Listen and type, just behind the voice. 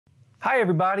Hi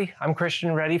everybody, I'm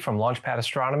Christian Reddy from Launch Pad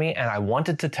Astronomy, and I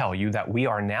wanted to tell you that we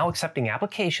are now accepting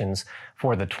applications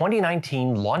for the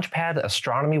 2019 Launch Pad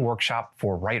Astronomy Workshop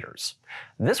for writers.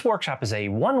 This workshop is a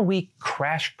one-week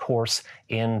crash course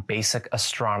in basic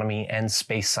astronomy and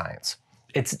space science.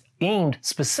 It's aimed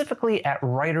specifically at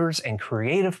writers and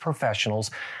creative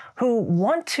professionals who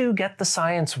want to get the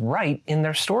science right in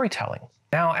their storytelling.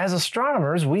 Now, as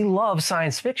astronomers, we love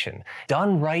science fiction.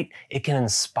 Done right, it can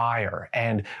inspire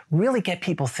and really get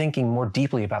people thinking more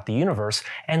deeply about the universe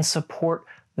and support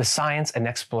the science and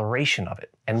exploration of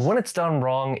it. And when it's done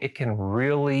wrong, it can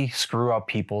really screw up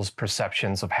people's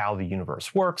perceptions of how the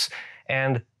universe works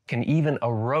and can even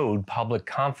erode public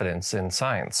confidence in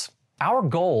science. Our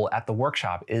goal at the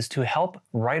workshop is to help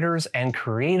writers and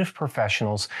creative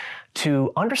professionals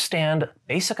to understand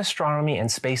basic astronomy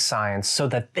and space science so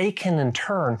that they can in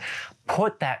turn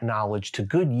put that knowledge to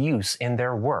good use in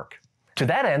their work. To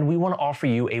that end, we want to offer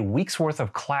you a week's worth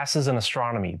of classes in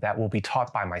astronomy that will be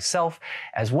taught by myself,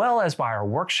 as well as by our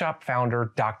workshop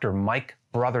founder, Dr. Mike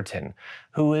Brotherton,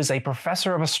 who is a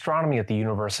professor of astronomy at the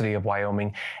University of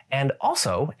Wyoming and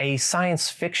also a science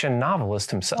fiction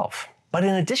novelist himself. But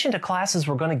in addition to classes,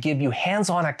 we're going to give you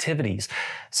hands-on activities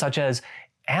such as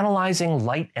analyzing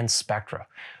light and spectra,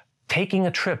 taking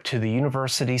a trip to the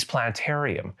university's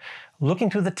planetarium, looking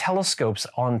through the telescopes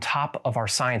on top of our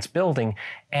science building,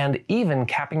 and even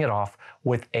capping it off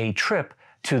with a trip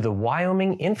to the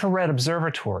Wyoming Infrared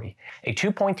Observatory, a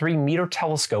 2.3-meter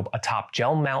telescope atop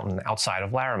Gel Mountain outside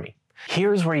of Laramie.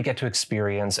 Here's where you get to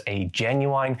experience a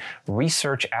genuine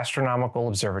research astronomical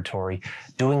observatory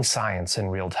doing science in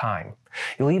real time.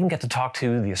 You'll even get to talk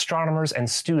to the astronomers and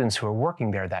students who are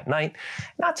working there that night,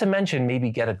 not to mention maybe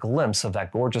get a glimpse of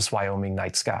that gorgeous Wyoming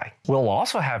night sky. We'll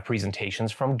also have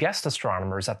presentations from guest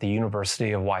astronomers at the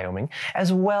University of Wyoming,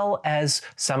 as well as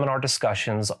seminar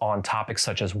discussions on topics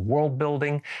such as world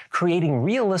building, creating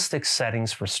realistic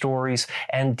settings for stories,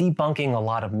 and debunking a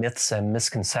lot of myths and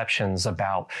misconceptions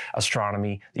about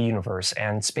astronomy, the universe,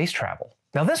 and space travel.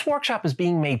 Now, this workshop is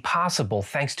being made possible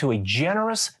thanks to a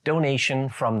generous donation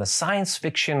from the Science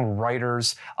Fiction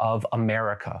Writers of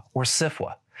America, or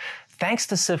SFWA. Thanks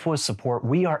to SFWA's support,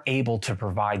 we are able to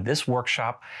provide this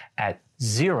workshop at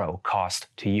zero cost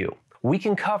to you. We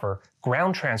can cover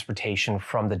ground transportation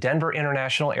from the Denver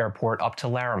International Airport up to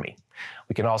Laramie.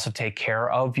 We can also take care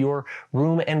of your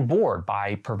room and board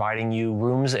by providing you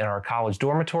rooms in our college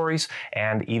dormitories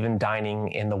and even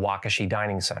dining in the Waukesha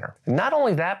Dining Center. Not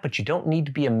only that, but you don't need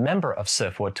to be a member of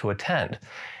SFWA to attend.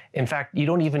 In fact, you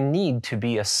don't even need to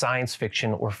be a science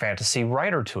fiction or fantasy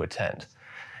writer to attend.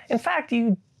 In fact,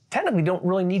 you technically don't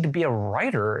really need to be a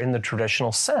writer in the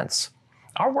traditional sense.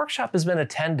 Our workshop has been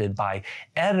attended by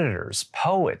editors,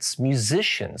 poets,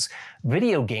 musicians,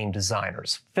 video game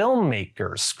designers,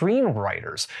 filmmakers,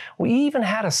 screenwriters. We even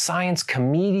had a science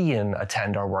comedian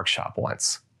attend our workshop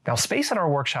once. Now, space at our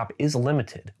workshop is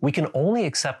limited. We can only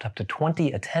accept up to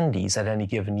 20 attendees at any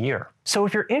given year. So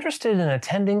if you're interested in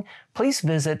attending, please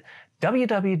visit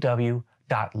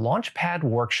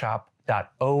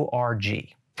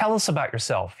www.launchpadworkshop.org. Tell us about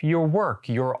yourself, your work,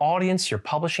 your audience, your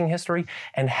publishing history,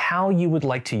 and how you would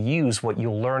like to use what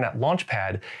you'll learn at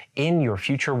Launchpad in your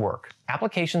future work.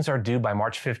 Applications are due by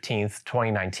March 15th,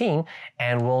 2019,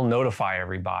 and we'll notify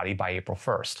everybody by April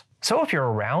 1st. So if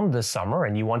you're around this summer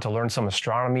and you want to learn some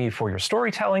astronomy for your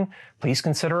storytelling, please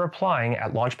consider applying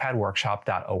at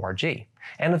launchpadworkshop.org.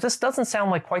 And if this doesn't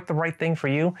sound like quite the right thing for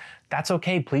you, that's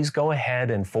okay. Please go ahead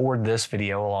and forward this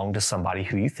video along to somebody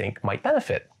who you think might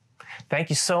benefit. Thank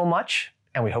you so much,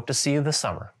 and we hope to see you this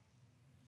summer.